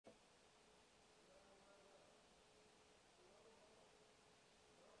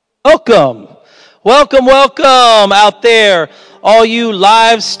Welcome, welcome out there, all you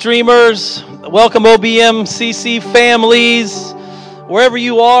live streamers. Welcome, OBMCC families, wherever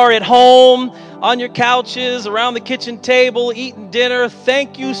you are, at home, on your couches, around the kitchen table, eating dinner.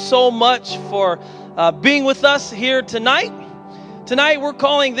 Thank you so much for being with us here tonight. Tonight we're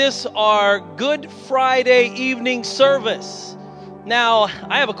calling this our Good Friday evening service. Now,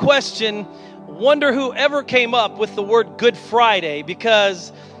 I have a question. Wonder who ever came up with the word Good Friday,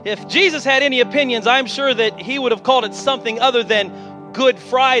 because if Jesus had any opinions, I'm sure that he would have called it something other than Good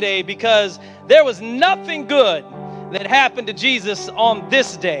Friday, because there was nothing good that happened to Jesus on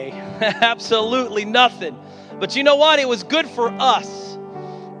this day. Absolutely nothing. But you know what? It was good for us.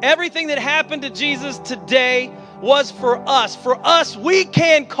 Everything that happened to Jesus today was for us. For us, we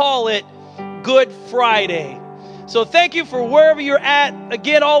can call it Good Friday. So thank you for wherever you're at,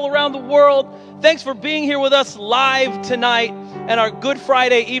 again, all around the world. Thanks for being here with us live tonight at our Good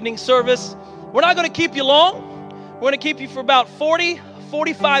Friday evening service. We're not going to keep you long. We're going to keep you for about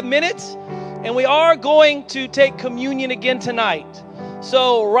 45 minutes. And we are going to take communion again tonight.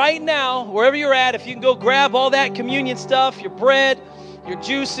 So right now, wherever you're at, if you can go grab all that communion stuff, your bread, your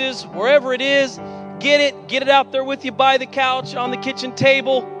juices, wherever it is, get it out there with you by the couch, on the kitchen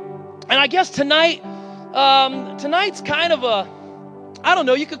table. And I guess tonight's kind of I don't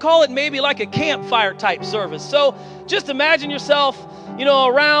know, you could call it maybe like a campfire type service. So just imagine yourself,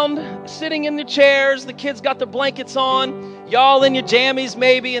 around, sitting in the chairs. The kids got their blankets on, y'all in your jammies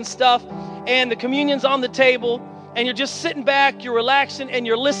maybe and stuff, and the communion's on the table, and you're just sitting back, you're relaxing, and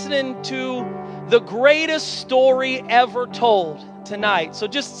you're listening to the greatest story ever told tonight. So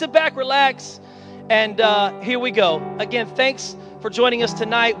just sit back, relax, and here we go. Again, thanks for joining us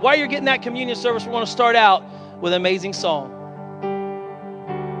tonight. While you're getting that communion service, we're going to start out with an amazing song.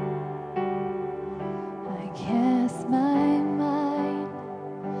 Cast my mind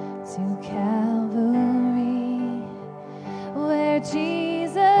to Calvary, where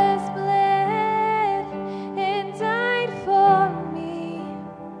Jesus bled and died for me.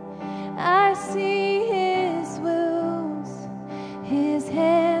 I see his wounds, his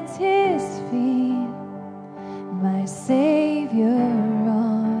hands, his feet, my Savior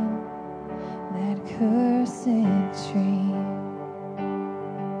on that cursed tree.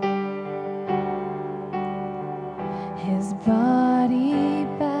 His body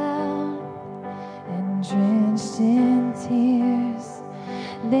bound and drenched in tears,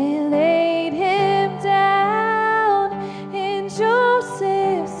 they laid him down in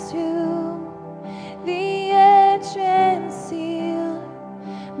Joseph's tomb, the entrance sealed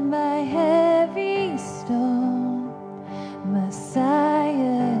by heavy stone,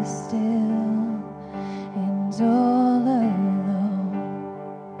 Messiah still and all alone.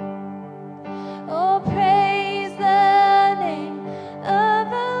 Oh, praise the name of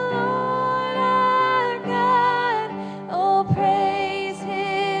the Lord our God. Oh, praise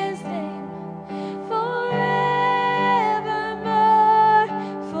his name forevermore.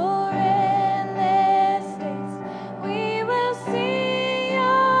 For endless days we will sing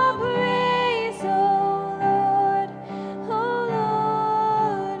your praise, oh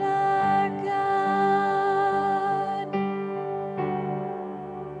Lord our God.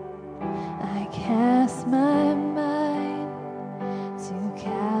 I cast my mind to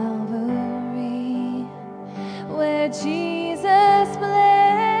Calvary, where Jesus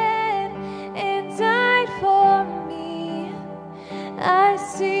bled and died for me. I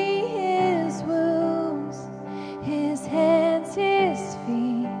see his wounds, his hands, his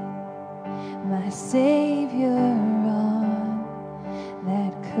feet, my Savior on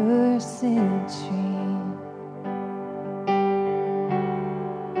that cursed tree.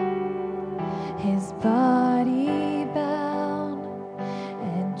 His body bound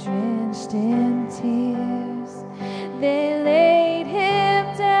and drenched in tears, they laid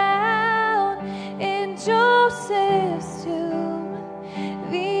him down in Joseph's tomb,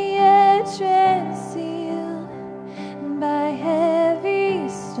 the entrance sealed by heavy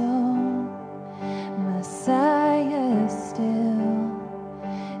stone, Messiah still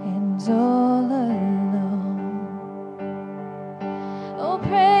and all alone. Oh,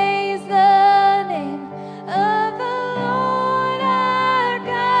 praise the name of the Lord our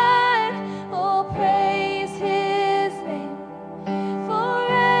God. Oh, praise his name forevermore.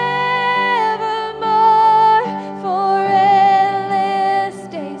 For endless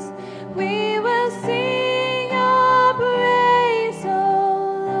days we will sing your praise,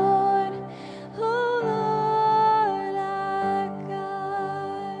 oh Lord our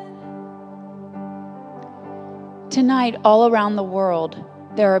God. Tonight, all around the world,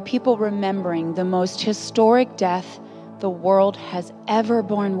 there are people remembering the most historic death the world has ever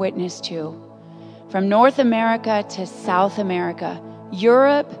borne witness to. From North America to South America,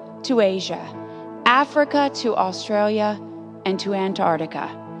 Europe to Asia, Africa to Australia, and to Antarctica.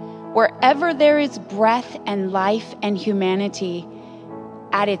 Wherever there is breath and life and humanity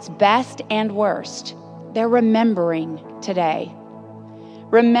at its best and worst, they're remembering today.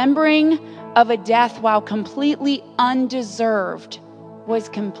 Remembering of a death while completely undeserved was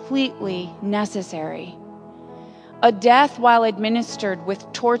completely necessary. A death while administered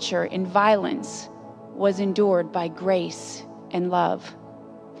with torture and violence was endured by grace and love.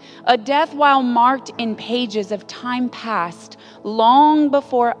 A death while marked in pages of time past, long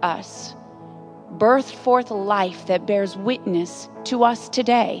before us, birthed forth life that bears witness to us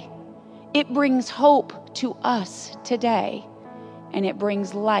today. It brings hope to us today, and it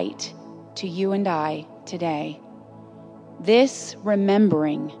brings light to you and I today. This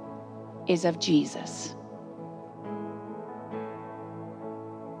remembering is of Jesus.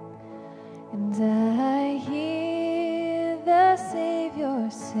 And I hear the Savior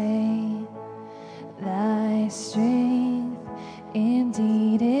say, thy strength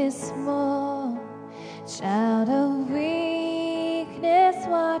indeed is small. Child of weakness,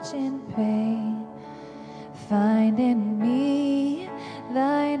 watch and pray. Find in me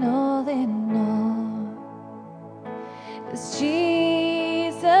thine all in all. 'Cause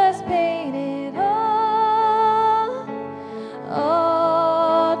Jesus paid it all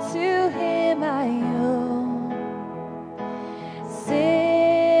to him I owe.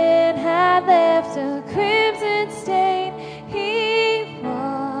 Sin had left a crimson stain, he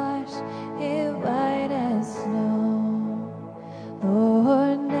washed it white as snow.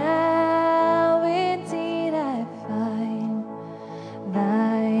 Lord, now indeed I find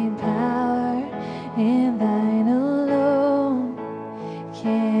thine power and thine alone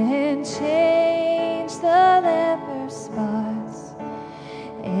can change the leper's spots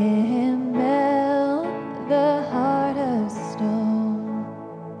and melt the heart of stone.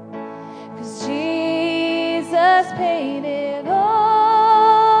 'Cause Jesus paid it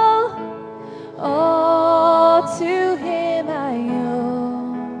all to him I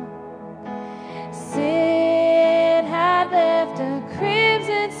owe. Sin had left a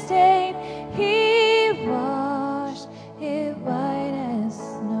crimson stain, he washed it white as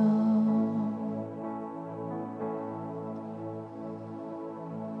snow.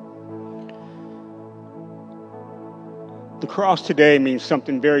 The cross today means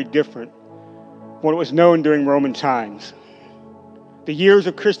something very different from what was known during Roman times. The years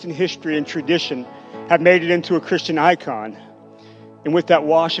of Christian history and tradition have made it into a Christian icon. And with that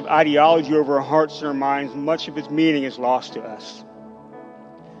wash of ideology over our hearts and our minds, much of its meaning is lost to us.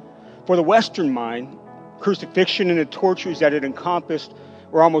 For the Western mind, crucifixion and the tortures that it encompassed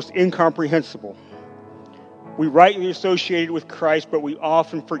were almost incomprehensible. We rightly associate it with Christ, but we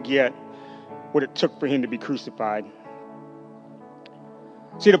often forget what it took for him to be crucified.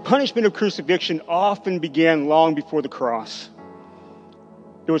 See, the punishment of crucifixion often began long before the cross.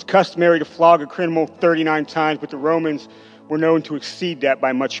 It was customary to flog a criminal 39 times, but the Romans were known to exceed that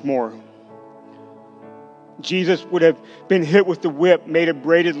by much more. Jesus would have been hit with the whip made of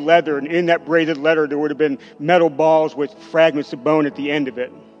braided leather, and in that braided leather there would have been metal balls with fragments of bone at the end of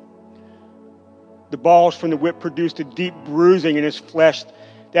it. The balls from the whip produced a deep bruising in his flesh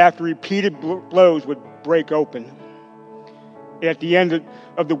that after repeated blows would break open. And at the end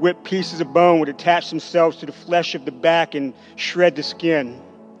of the whip, pieces of bone would attach themselves to the flesh of the back and shred the skin,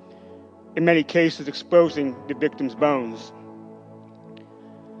 in many cases exposing the victim's bones.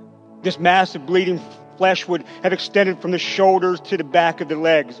 This massive bleeding flesh would have extended from the shoulders to the back of the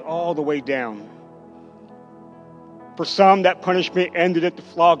legs, all the way down. For some, that punishment ended at the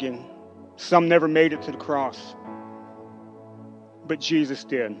flogging. Some never made it to the cross. But Jesus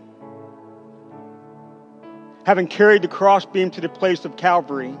did. Having carried the crossbeam to the place of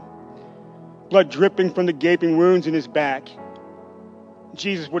Calvary, blood dripping from the gaping wounds in his back,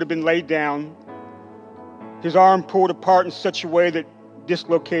 Jesus would have been laid down, his arm pulled apart in such a way that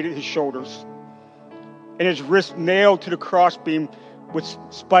dislocated his shoulders, and his wrist nailed to the crossbeam with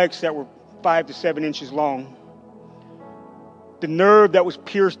spikes that were 5 to 7 inches long. The nerve that was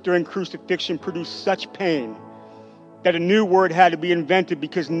pierced during crucifixion produced such pain that a new word had to be invented,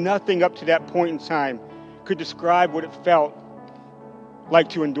 because nothing up to that point in time could describe what it felt like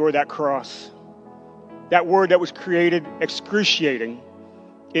to endure that cross. That word that was created, excruciating,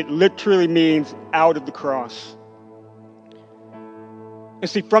 it literally means out of the cross. And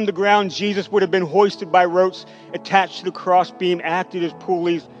see, from the ground, Jesus would have been hoisted by ropes attached to the crossbeam, acted as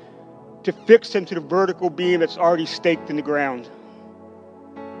pulleys to fix him to the vertical beam that's already staked in the ground.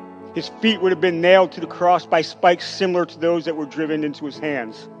 His feet would have been nailed to the cross by spikes similar to those that were driven into his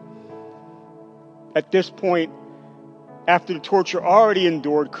hands. At this point, after the torture already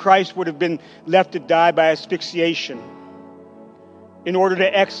endured, Christ would have been left to die by asphyxiation. In order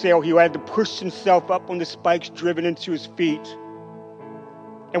to exhale, he had to push himself up on the spikes driven into his feet.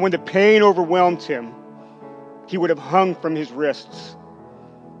 And when the pain overwhelmed him, he would have hung from his wrists.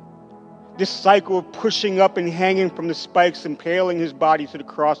 This cycle of pushing up and hanging from the spikes, impaling his body to the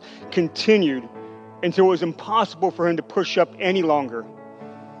cross, continued until it was impossible for him to push up any longer.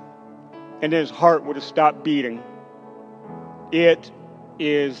 And then his heart would have stopped beating. It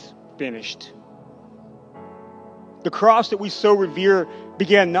is finished. The cross that we so revere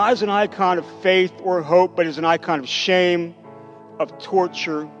began not as an icon of faith or hope, but as an icon of shame, of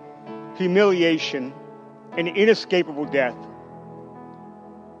torture, humiliation, and inescapable death.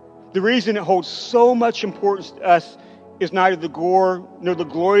 The reason it holds so much importance to us is neither the gore nor the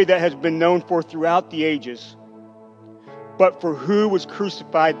glory that has been known for throughout the ages, but for who was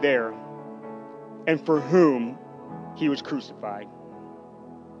crucified there and for whom he was crucified.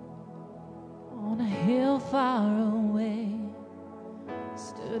 On a hill far away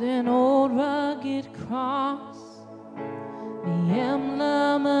stood an old rugged cross, the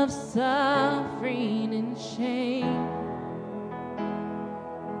emblem of suffering and shame.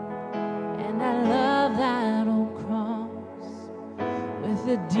 And I love that old cross with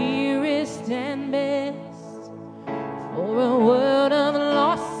the dearest and best, for a world of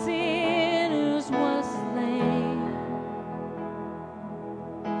lost sinners was slain.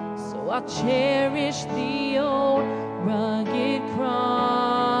 So I'll cherish the old rugged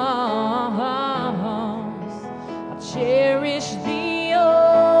cross. I'll cherish the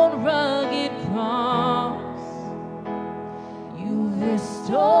old rugged cross. You've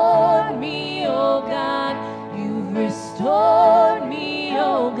restored me, oh God. You've restored me,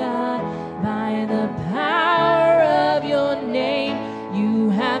 oh God. By the power of your name, you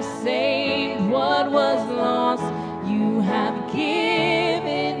have saved what was lost. You have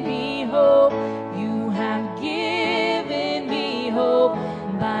given me hope. You have given me hope.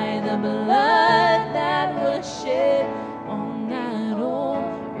 By the blood that was shed on that old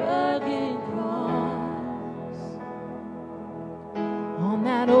rugged cross. On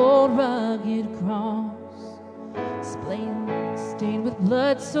that old rugged cross, stained with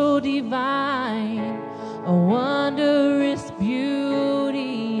blood so divine, a wondrous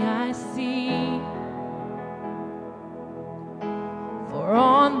beauty I see. For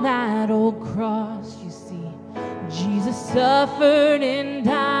on that old cross, you see, Jesus suffered and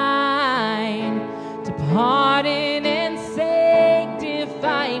died to pardon and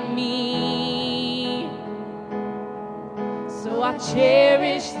sanctify me. So I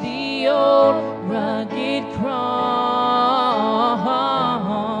cherish the old rugged cross.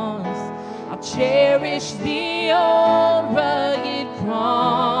 I'll cherish the old rugged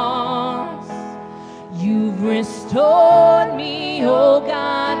cross. You've restored me, oh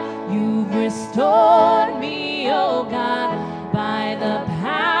God. You've restored me, oh God. By the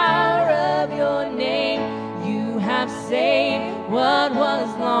power of your name, you have saved what was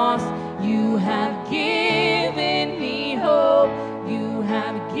lost. You have given me hope. You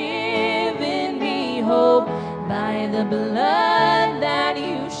have given me hope. By the blood that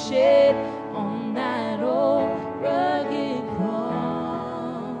you shed on that old rugged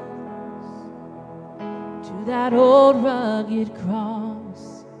cross. To that old rugged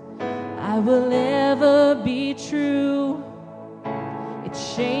cross I will ever be true.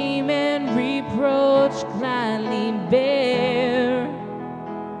 Its shame and reproach gladly bear.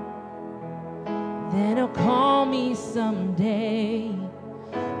 Then he'll call me someday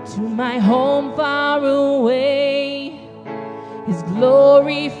to my home far away. His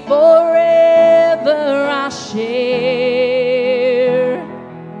glory forever I'll share.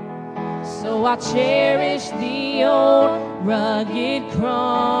 So I'll cherish the old rugged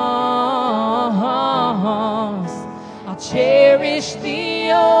cross. I'll cherish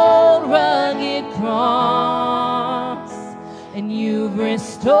the old rugged cross. And you've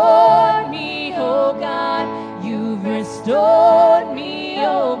restored me, oh God. You've restored me,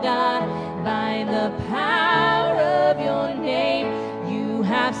 oh God. By the power of your name, you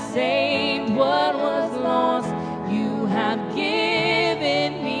have saved what was lost. You have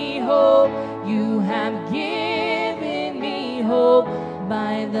given me hope. You have given me hope.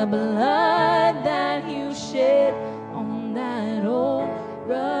 By the blood that you shed on that old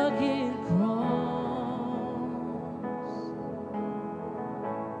rugged cross.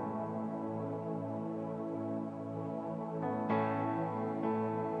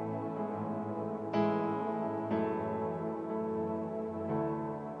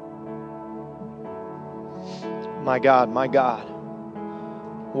 My God,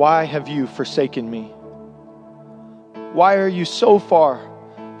 why have you forsaken me? Why are you so far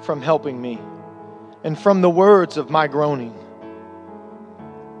from helping me and from the words of my groaning?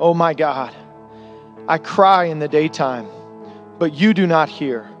 Oh my God, I cry in the daytime, but you do not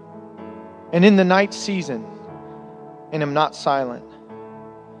hear, and in the night season, and am not silent.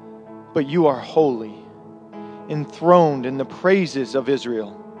 But you are holy, enthroned in the praises of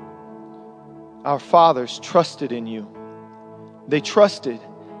Israel. Our fathers trusted in you. They trusted,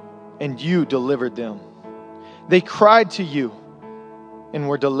 and you delivered them. They cried to you and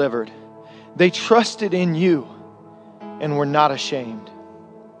were delivered. They trusted in you and were not ashamed.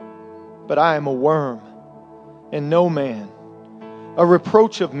 But I am a worm and no man, a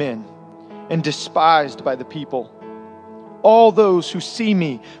reproach of men and despised by the people. All those who see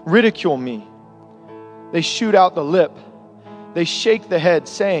me ridicule me. They shoot out the lip. They shake the head,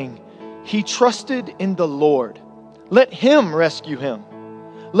 saying, "He trusted in the Lord. Let him rescue him.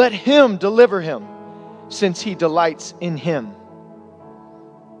 Let him deliver him, since he delights in him."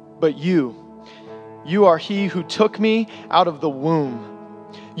 But you are he who took me out of the womb.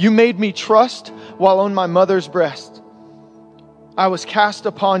 You made me trust while on my mother's breast. I was cast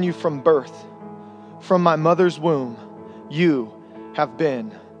upon you from birth. From my mother's womb, you have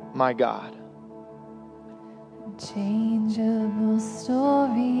been my God. Changeable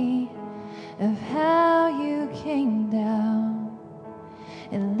story of how you came down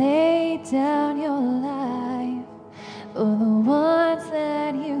and laid down your life for the ones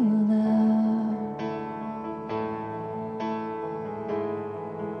that you love.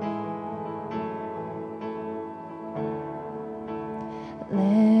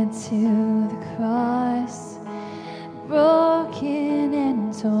 Led to the cross, broken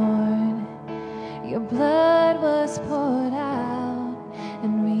and torn, your blood was poured out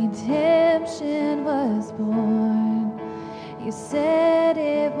and redemption was born. You said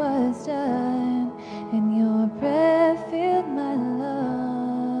it was done, and your breath filled my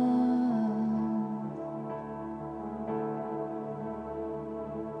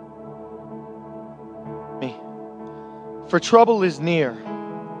Me. For trouble is near,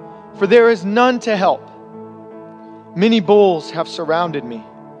 for there is none to help. Many bulls have surrounded me.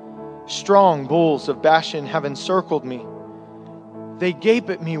 Strong bulls of Bashan have encircled me. They gape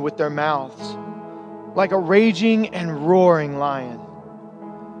at me with their mouths, like a raging and roaring lion.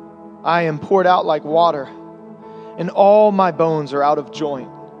 I am poured out like water, and all my bones are out of joint.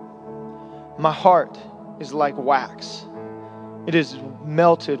 My heart is like wax. It is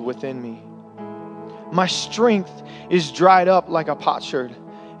melted within me. My strength is dried up like a potsherd,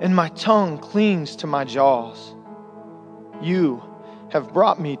 and my tongue clings to my jaws. You have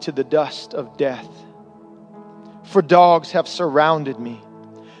brought me to the dust of death. For dogs have surrounded me.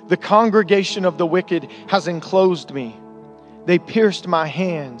 The congregation of the wicked has enclosed me. They pierced my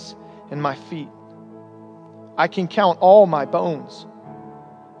hands and my feet. I can count all my bones.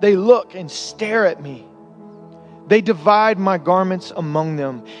 They look and stare at me. They divide my garments among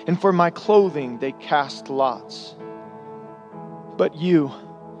them, and for my clothing they cast lots. But you,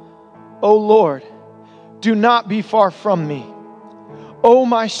 O Lord, do not be far from me. O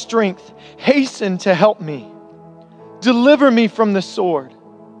my strength, hasten to help me. Deliver me from the sword,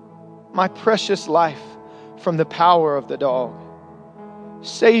 my precious life from the power of the dog.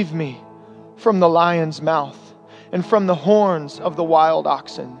 Save me from the lion's mouth and from the horns of the wild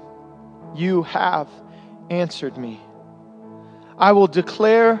oxen. You have answered me. I will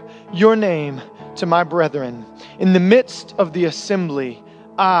declare your name to my brethren. In the midst of the assembly,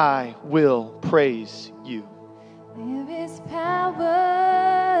 I will praise you. There is power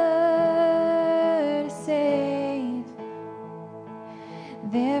to save.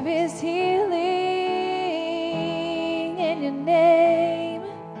 There is healing in your name.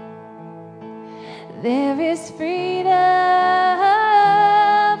 There is freedom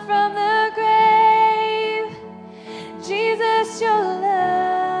from the grave. Jesus, your love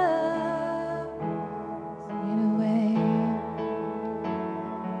made a way.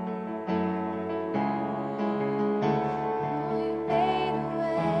 Oh, you made a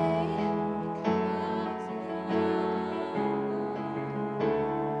way.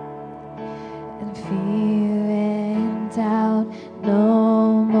 And fear and doubt no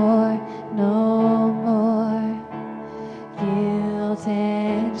more, no more. Guilt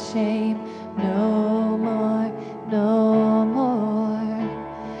and shame no more, no more.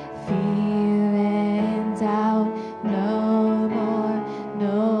 Fear and doubt no more,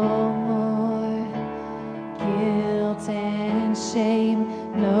 no more. Guilt and shame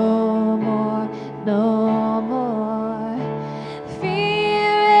no more, no more.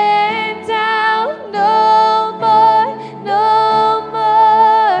 Fear and doubt no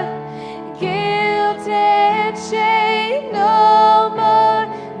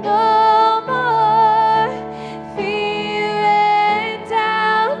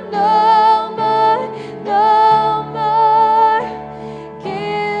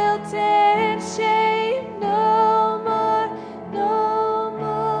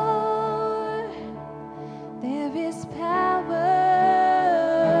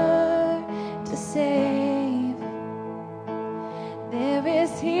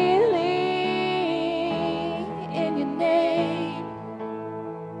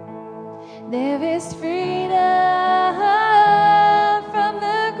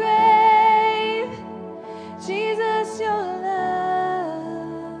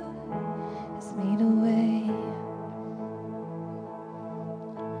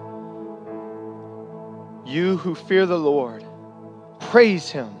who fear the Lord, praise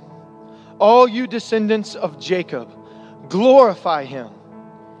him. All you descendants of Jacob, glorify him.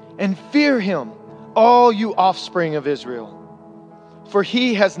 And fear him, all you offspring of Israel. For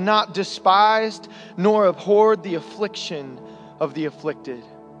he has not despised nor abhorred the affliction of the afflicted,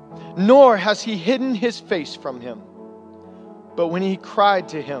 nor has he hidden his face from him. But when he cried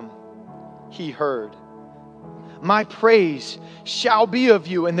to him, he heard. My praise shall be of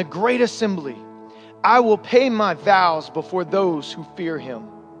you in the great assembly. I will pay my vows before those who fear him.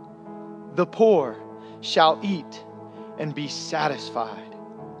 The poor shall eat and be satisfied.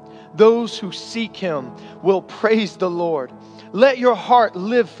 Those who seek him will praise the Lord. Let your heart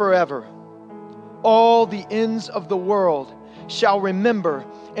live forever. All the ends of the world shall remember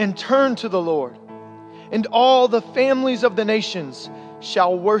and turn to the Lord, and all the families of the nations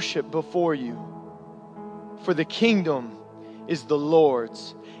shall worship before you. For the kingdom is the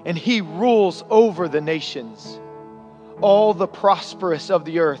Lord's, and he rules over the nations. All the prosperous of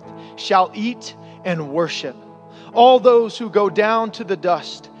the earth shall eat and worship. All those who go down to the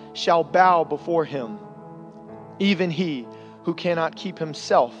dust shall bow before him, even he who cannot keep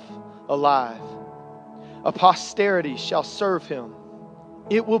himself alive. A posterity shall serve him.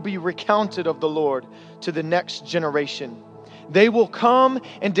 It will be recounted of the Lord to the next generation. They will come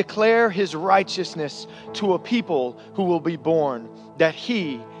and declare his righteousness to a people who will be born, that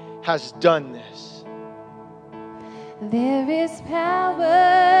he has done this. There is power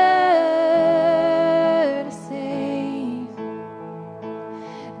to save.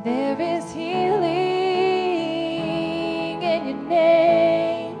 There is healing in your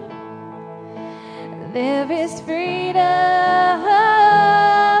name. There is freedom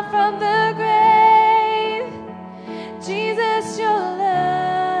from the grave. Jesus, your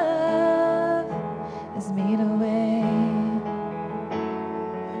love has made a way.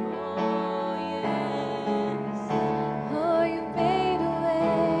 Oh, yes. Oh, you made a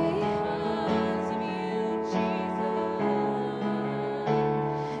way. Because of you, Jesus.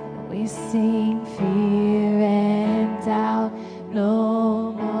 We sing fear and doubt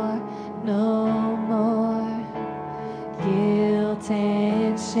no more, no more. Guilt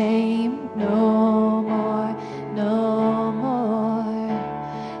and shame no more, no more.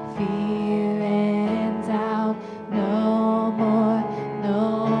 Fear and doubt no more,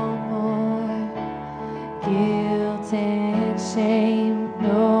 no more. Guilt and shame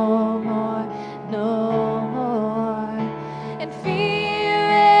no more, no more. And fear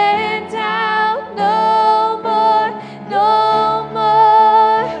and doubt no more, no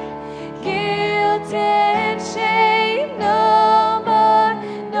more. Guilt and shame no more,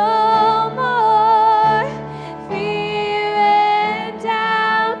 no more. Fear and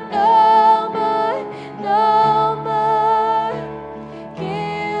doubt no more, no more.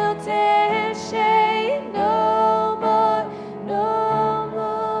 Guilt and shame no more, no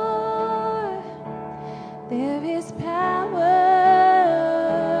more. There is power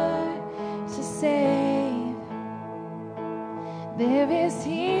to save. There is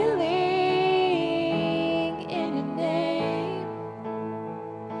healing in your name.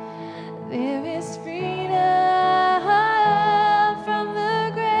 There is freedom from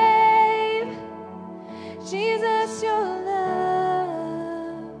the grave. Jesus, your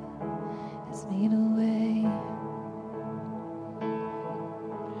love has made a way.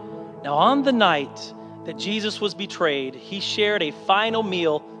 Now, on the night that Jesus was betrayed, he shared a final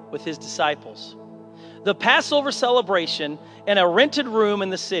meal with his disciples. The Passover celebration in a rented room in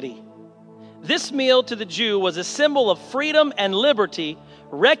the city. This meal to the Jew was a symbol of freedom and liberty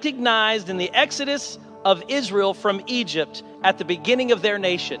recognized in the exodus of Israel from Egypt at the beginning of their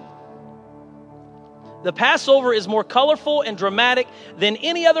nation. The Passover is more colorful and dramatic than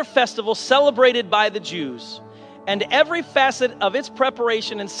any other festival celebrated by the Jews, and every facet of its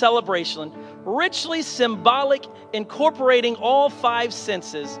preparation and celebration richly symbolic, incorporating all five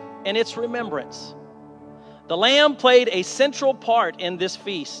senses in its remembrance. The lamb played a central part in this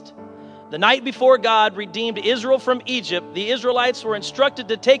feast. The night before God redeemed Israel from Egypt, the Israelites were instructed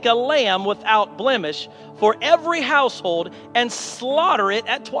to take a lamb without blemish for every household and slaughter it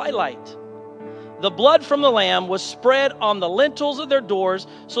at twilight. The blood from the lamb was spread on the lintels of their doors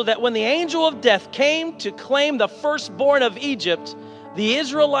so that when the angel of death came to claim the firstborn of Egypt, the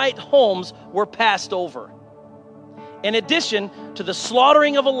Israelite homes were passed over. In addition to the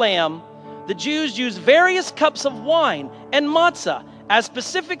slaughtering of a lamb, the Jews used various cups of wine and matzah as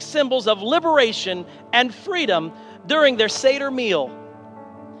specific symbols of liberation and freedom during their Seder meal.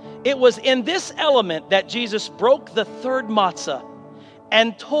 It was in this element that Jesus broke the third matzah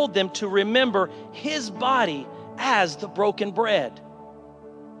and told them to remember his body as the broken bread.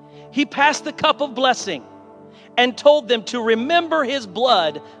 He passed the cup of blessing and told them to remember his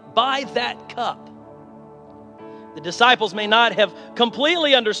blood by that cup. The disciples may not have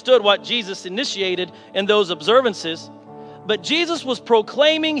completely understood what Jesus initiated in those observances, but Jesus was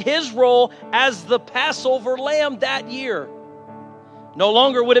proclaiming his role as the Passover lamb that year. No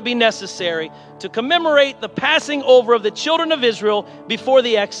longer would it be necessary to commemorate the passing over of the children of Israel before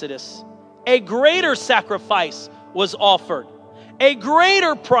the Exodus. A greater sacrifice was offered. A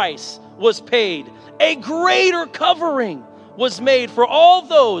greater price was paid. A greater covering was made for all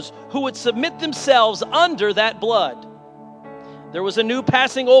those who would submit themselves under that blood. There was a new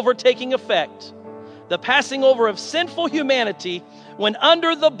passing over taking effect. The passing over of sinful humanity when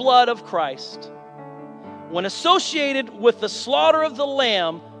under the blood of Christ. When associated with the slaughter of the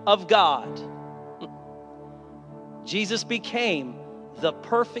Lamb of God, Jesus became the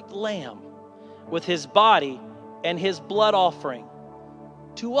perfect Lamb with his body and his blood offering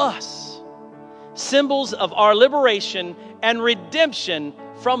to us, symbols of our liberation and redemption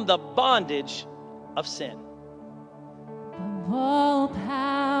from the bondage of sin. Above all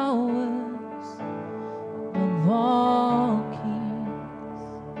powers, above all kings,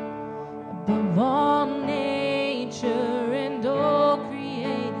 above all nature and all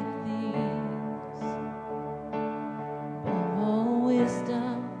created things, above all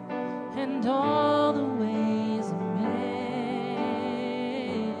wisdom and all the ways of man,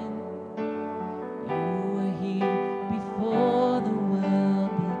 you were here before the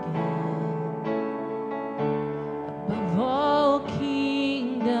world began. Above all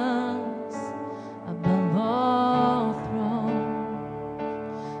kingdoms, above all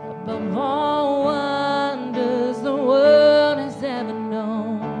thrones, above all wonders the world has ever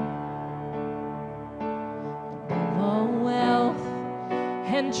known, above all wealth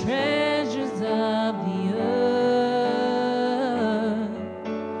and treasures of the earth,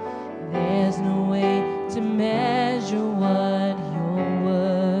 there's no way to measure what you're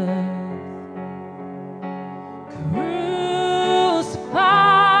worth.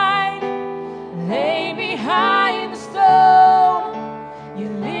 Crucified, lay behind the stone, you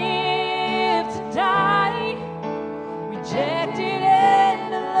live to die, rejected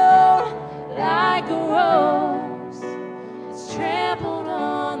and alone, like a rose that's trampled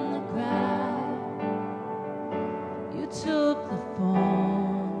on the ground. You took the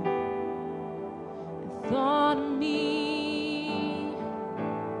fall and thought of me,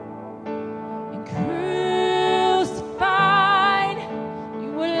 and crucified, you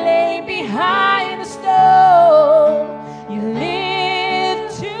were laid behind the stone. You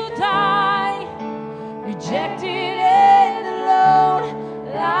lived to die, rejected and alone,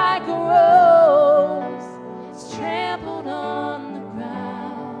 like a rose that's trampled on the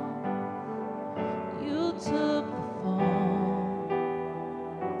ground. You took the fall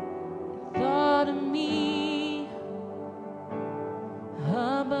and thought of me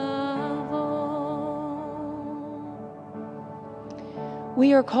above all.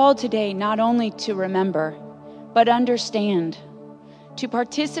 We are called today not only to remember, but understand, to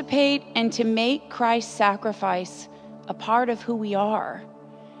participate and to make Christ's sacrifice a part of who we are.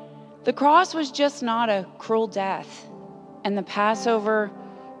 The cross was just not a cruel death, and the Passover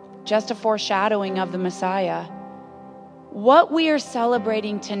just a foreshadowing of the Messiah. What we are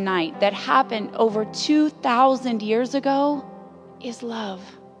celebrating tonight that happened over 2,000 years ago is love.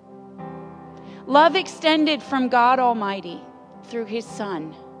 Love extended from God Almighty through his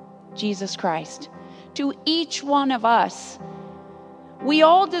Son, Jesus Christ, to each one of us. We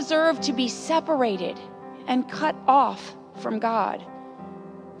all deserve to be separated and cut off from God,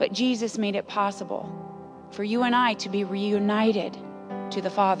 but Jesus made it possible for you and I to be reunited to the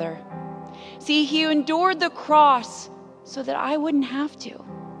Father. See, he endured the cross so that I wouldn't have to,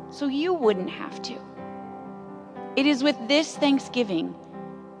 so you wouldn't have to. It is with this thanksgiving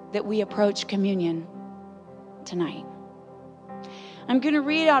that we approach communion tonight. I'm going to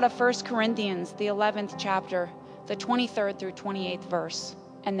read out of 1 Corinthians, the 11th chapter, the 23rd through 28th verse,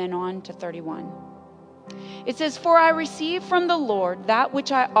 and then on to 31. It says, "For I received from the Lord that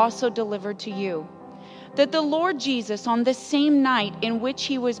which I also delivered to you, that the Lord Jesus, on the same night in which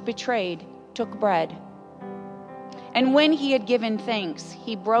he was betrayed, took bread. And when he had given thanks,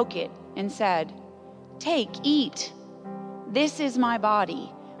 he broke it and said, 'Take, eat. This is my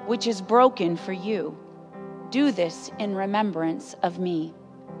body, which is broken for you. Do this in remembrance of me.'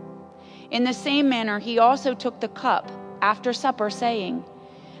 In the same manner, he also took the cup after supper, saying,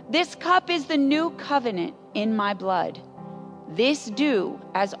 'This cup is the new covenant in my blood. This do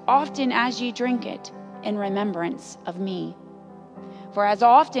as often as ye drink it in remembrance of me. For as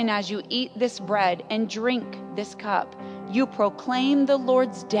often as you eat this bread and drink this cup, you proclaim the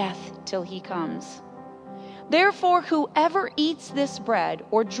Lord's death till he comes. Therefore, whoever eats this bread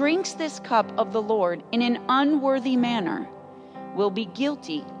or drinks this cup of the Lord in an unworthy manner will be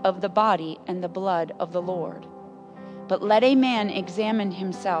guilty of the body and the blood of the Lord. But let a man examine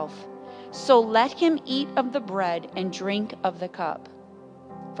himself, so let him eat of the bread and drink of the cup.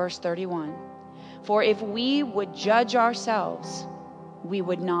 Verse 31. For if we would judge ourselves, we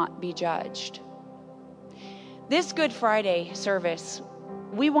would not be judged. This Good Friday service,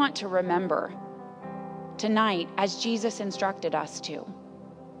 we want to remember tonight as Jesus instructed us to.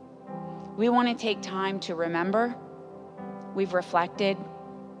 We want to take time to remember. We've reflected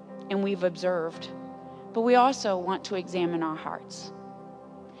and we've observed, but we also want to examine our hearts.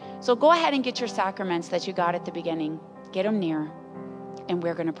 So go ahead and get your sacraments that you got at the beginning. Get them near, and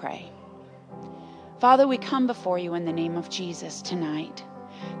we're going to pray. Father, we come before you in the name of Jesus tonight.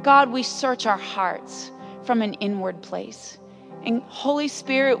 God, we search our hearts from an inward place. And Holy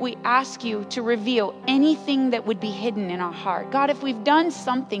Spirit, we ask you to reveal anything that would be hidden in our heart. God, if we've done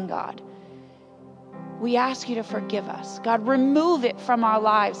something, God, we ask you to forgive us. God, remove it from our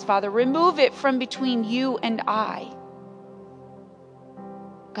lives, Father. Remove it from between you and I.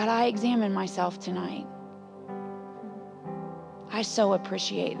 God, I examine myself tonight. I so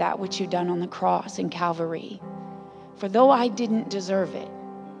appreciate that which you've done on the cross in Calvary. For though I didn't deserve it,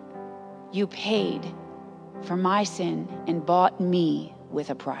 you paid for my sin and bought me with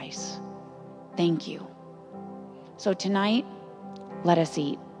a price. Thank you. So tonight, let us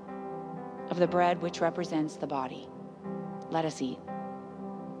eat of the bread which represents the body. Let us eat.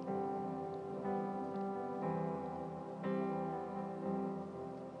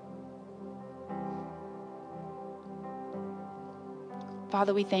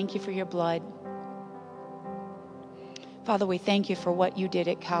 Father, we thank you for your blood. Father, we thank you for what you did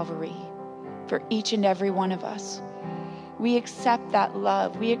at Calvary for each and every one of us. We accept that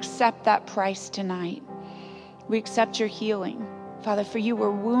love. We accept that price tonight. We accept your healing. Father, for you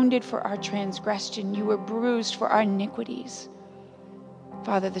were wounded for our transgression. You were bruised for our iniquities.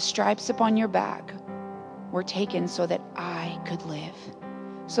 Father, the stripes upon your back were taken so that I could live,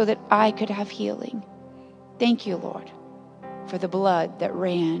 so that I could have healing. Thank you, Lord, for the blood that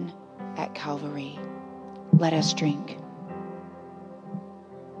ran at Calvary. Let us drink.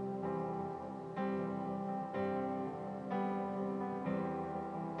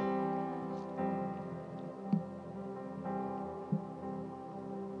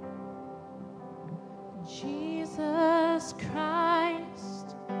 Jesus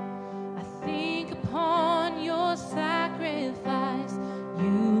Christ, I think upon your sacrifice.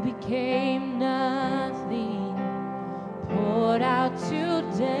 You became nothing, poured out to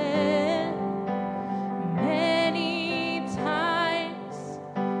death. Many times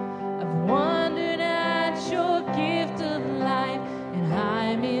I've wondered at your gift of life, and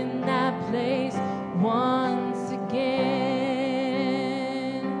I'm in that place once again.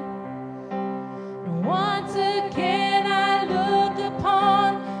 Once again I look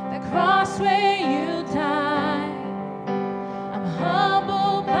upon the cross where you died. I'm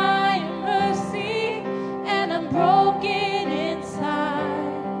humbled by your mercy, and I'm broken inside.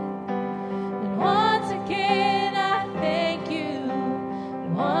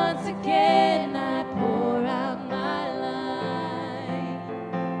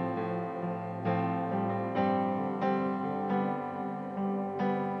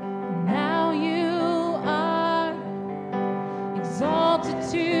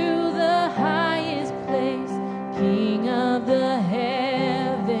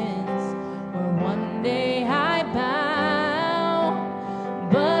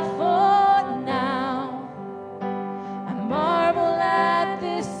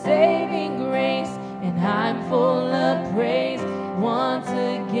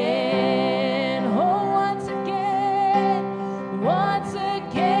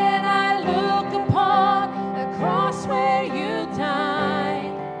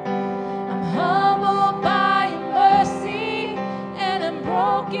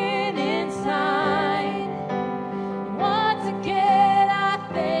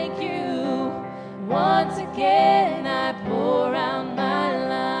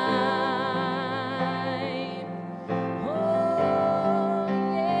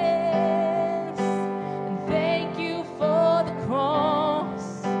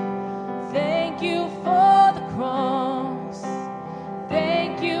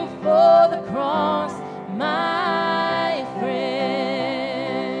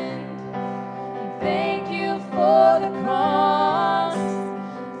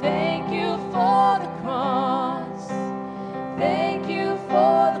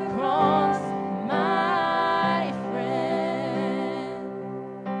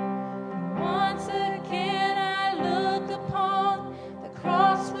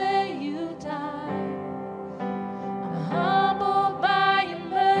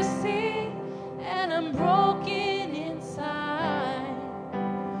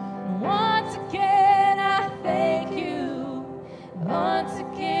 once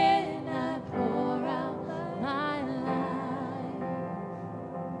again I pour out my life.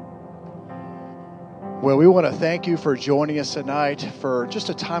 Well, we want to thank you for joining us tonight for just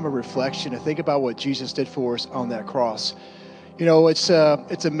a time of reflection to think about what Jesus did for us on that cross. You know, it's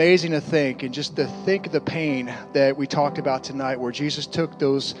amazing to think, and just to think of the pain that we talked about tonight, where Jesus took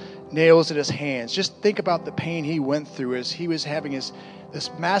those nails in his hands. Just think about the pain he went through as he was having this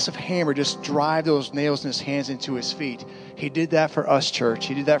massive hammer just drive those nails in his hands into his feet. He did that for us, church.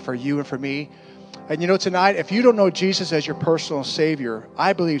 He did that for you and for me. And you know, tonight, if you don't know Jesus as your personal Savior,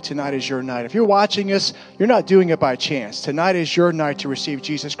 I believe tonight is your night. If you're watching us, you're not doing it by chance. Tonight is your night to receive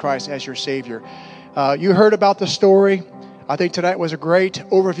Jesus Christ as your Savior. You heard about the story. I think tonight was a great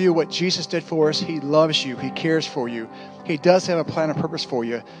overview of what Jesus did for us. He loves you. He cares for you. He does have a plan and purpose for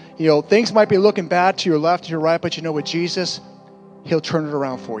you. You know, things might be looking bad to your left, to your right, but you know, with Jesus, he'll turn it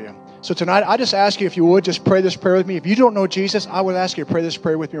around for you. So tonight, I just ask you, if you would, just pray this prayer with me. If you don't know Jesus, I would ask you to pray this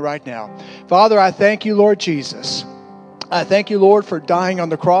prayer with me right now. Father, I thank you, Lord Jesus. I thank you, Lord, for dying on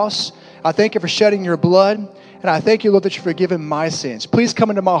the cross. I thank you for shedding your blood. And I thank you, Lord, that you've forgiven my sins. Please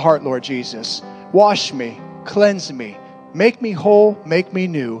come into my heart, Lord Jesus. Wash me, cleanse me, make me whole, make me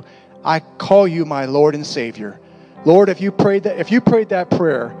new. I call you my Lord and Savior. Lord, if you prayed that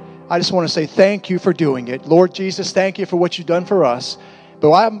prayer, I just want to say thank you for doing it. Lord Jesus, thank you for what you've done for us.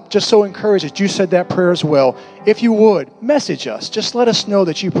 But I'm just so encouraged that you said that prayer as well. If you would, message us. Just let us know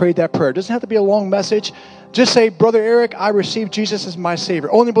that you prayed that prayer. It doesn't have to be a long message. Just say, Brother Eric, I received Jesus as my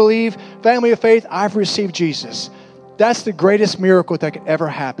Savior. Only believe, family of faith, I've received Jesus. That's the greatest miracle that could ever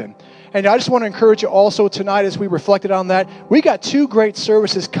happen. And I just want to encourage you also tonight as we reflected on that. We got 2 great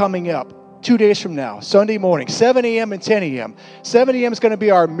services coming up 2 days from now, Sunday morning, 7 a.m. and 10 a.m. 7 a.m. is going to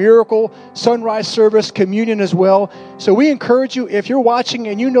be our miracle sunrise service, communion as well. So we encourage you, if you're watching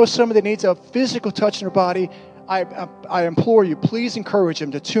and you know somebody that needs a physical touch in their body, I implore you, please encourage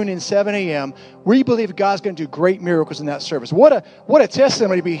them to tune in 7 a.m. We believe God's going to do great miracles in that service. What a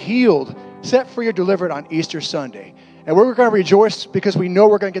testimony to be healed, set free, or delivered on Easter Sunday. And we're going to rejoice because we know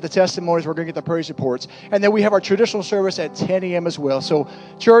we're going to get the testimonies, we're going to get the praise reports. And then we have our traditional service at 10 a.m. as well. So,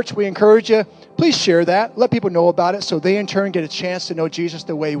 church, we encourage you, please share that. Let people know about it so they in turn get a chance to know Jesus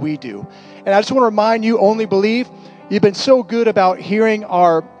the way we do. And I just want to remind you, Only Believe, you've been so good about hearing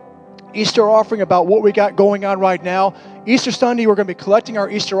our Easter offering, about what we got going on right now. Easter Sunday, we're going to be collecting our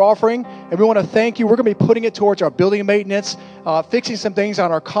Easter offering, and we want to thank you. We're going to be putting it towards our building maintenance, fixing some things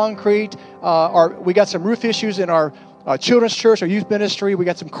on our concrete. We got some roof issues in our children's church, our youth ministry. We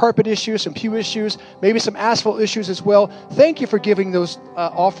got some carpet issues, some pew issues, maybe some asphalt issues as well. Thank you for giving those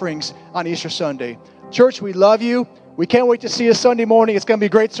offerings on Easter Sunday. Church, we love you. We can't wait to see you Sunday morning. It's going to be a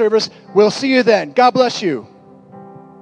great service. We'll see you then. God bless you.